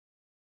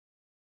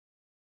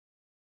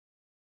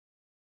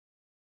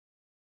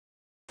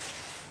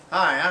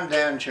Hi, I'm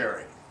Dan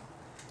Cherry.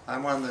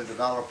 I'm one of the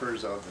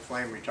developers of the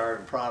flame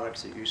retardant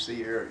products that you see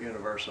here at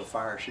Universal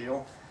Fire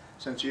Shield.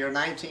 Since the year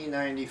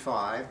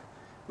 1995,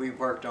 we've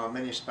worked on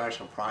many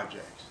special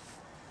projects.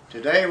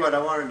 Today what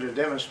I wanted to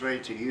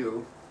demonstrate to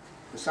you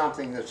is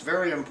something that's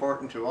very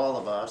important to all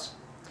of us,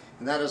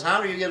 and that is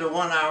how do you get a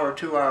 1 hour,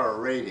 2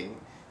 hour rating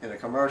in a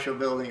commercial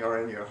building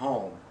or in your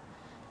home.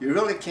 You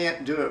really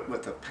can't do it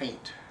with a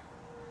paint,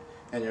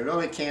 and you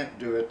really can't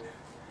do it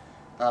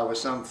with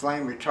some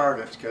flame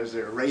retardants because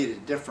they're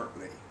rated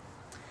differently.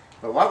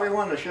 But what we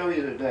want to show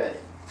you today,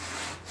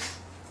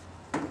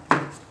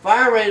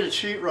 fire rated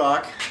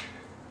sheetrock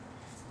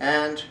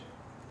and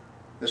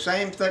the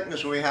same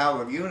thickness we have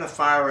of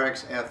Unifire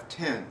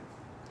F-10.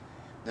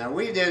 Now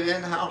we did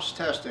in-house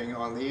testing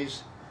on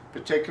these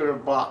particular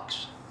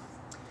blocks.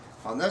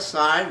 On this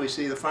side we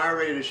see the fire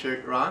rated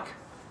sheetrock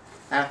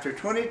after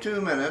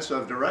 22 minutes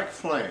of direct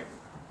flame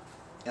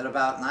at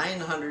about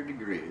 900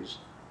 degrees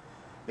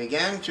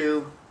began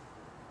to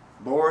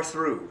bore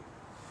through.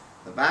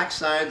 The back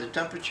side, the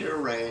temperature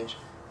range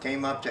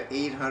came up to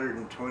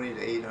 820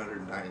 to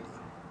 890.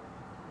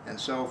 And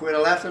so if we'd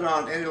have left it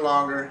on any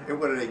longer, it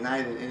would have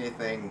ignited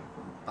anything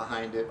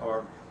behind it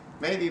or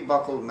maybe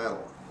buckled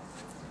metal.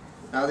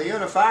 Now the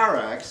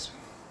Unifire X,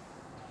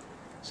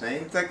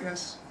 same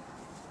thickness.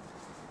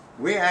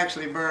 We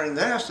actually burned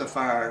this a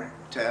fire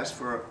test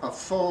for a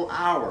full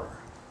hour,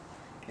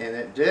 and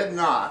it did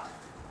not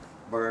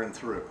burn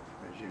through,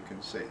 as you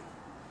can see.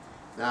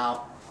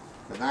 Now,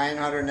 the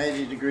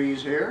 980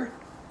 degrees here,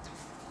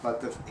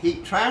 but the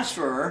heat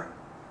transfer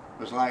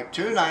was like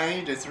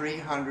 290 to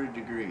 300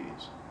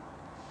 degrees.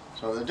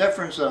 So the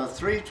difference of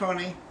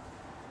 320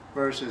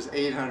 versus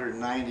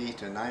 890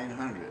 to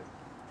 900.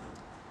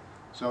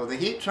 So the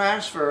heat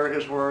transfer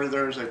is where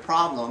there's a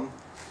problem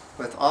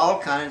with all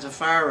kinds of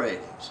fire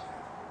ratings.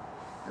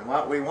 And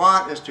what we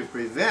want is to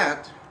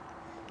prevent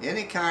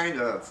any kind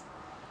of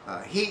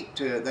heat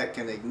that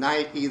can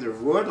ignite either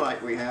wood,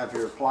 like we have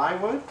here,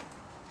 plywood,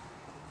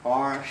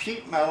 or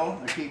sheet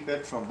metal to keep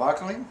it from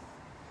buckling,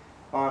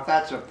 or if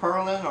that's a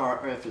purlin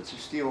or if it's a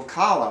steel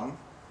column,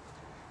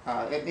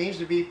 it needs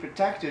to be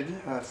protected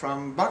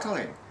from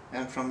buckling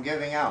and from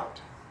giving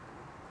out.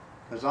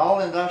 Because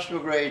all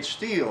industrial grade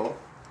steel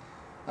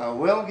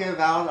will give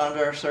out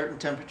under certain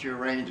temperature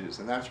ranges,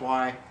 and that's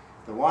why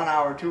the 1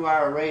 hour, 2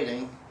 hour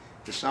rating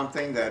is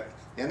something that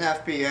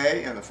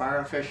NFPA and the fire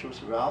officials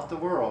throughout the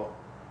world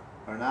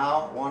are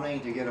now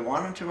wanting to get a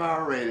 1 and 2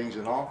 hour ratings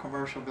in all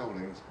commercial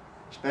buildings,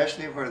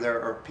 especially where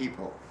there are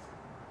people.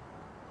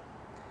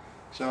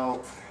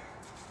 So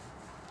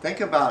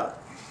think about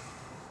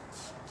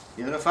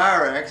it.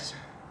 Unifire X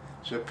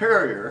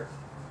superior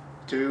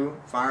to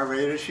fire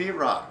rated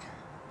sheetrock.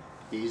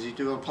 Easy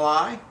to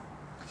apply,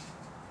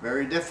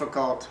 very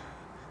difficult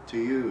to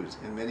use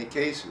in many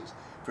cases.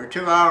 For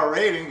 2 hour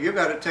rating, you've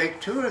got to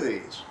take 2 of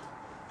these.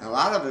 And a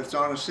lot of it's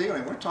on the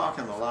ceiling. We're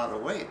talking a lot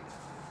of weight.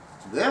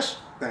 This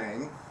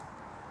thing,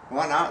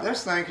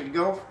 this thing could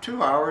go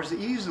 2 hours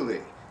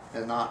easily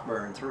and not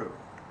burn through.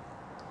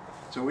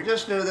 So we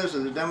just do this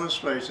as a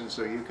demonstration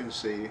so you can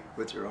see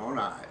with your own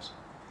eyes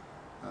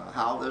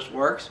how this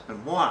works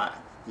and why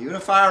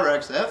Unifire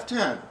X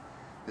F-10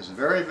 is the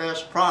very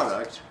best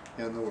product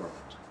in the world.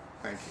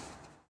 Thank you.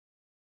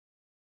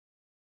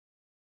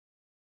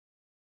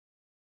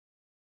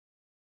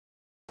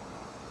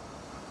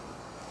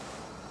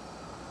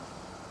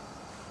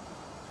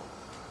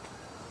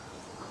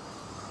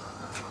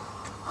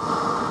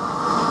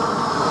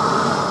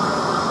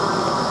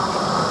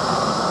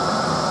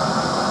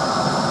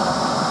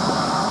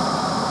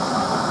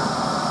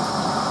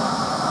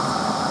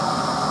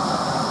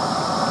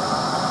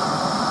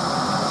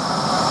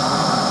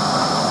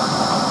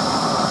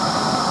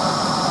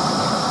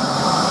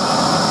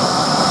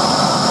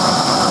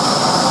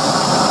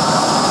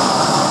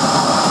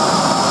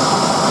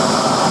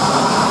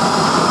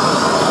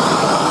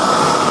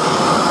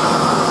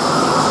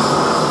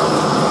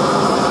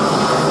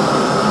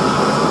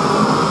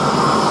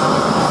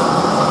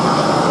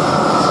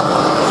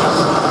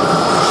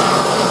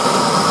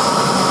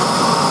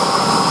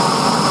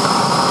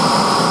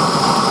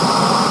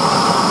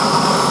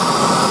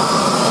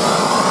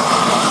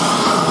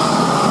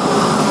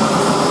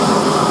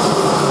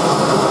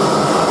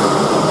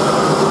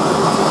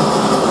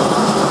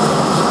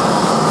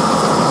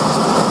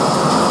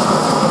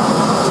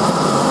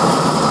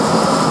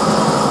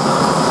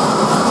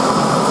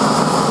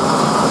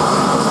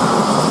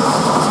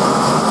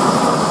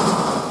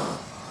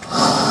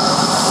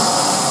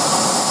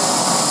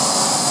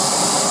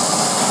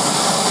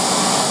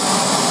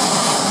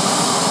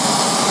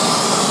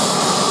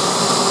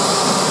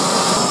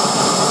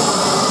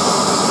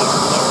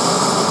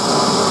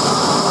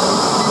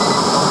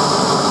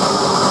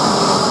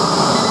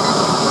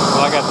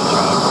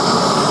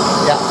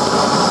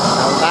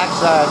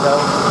 Backside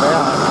though,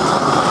 yeah.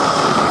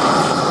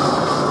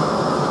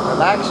 The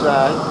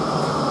backside,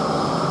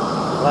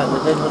 like we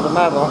did with the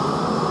metal,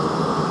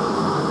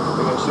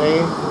 you can see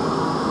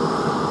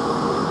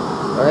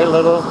very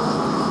little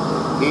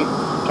heat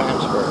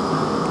transfer.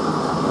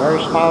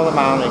 very small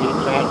amount of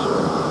heat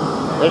transfer.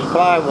 This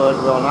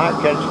plywood will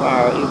not catch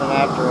fire even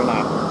after an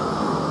hour.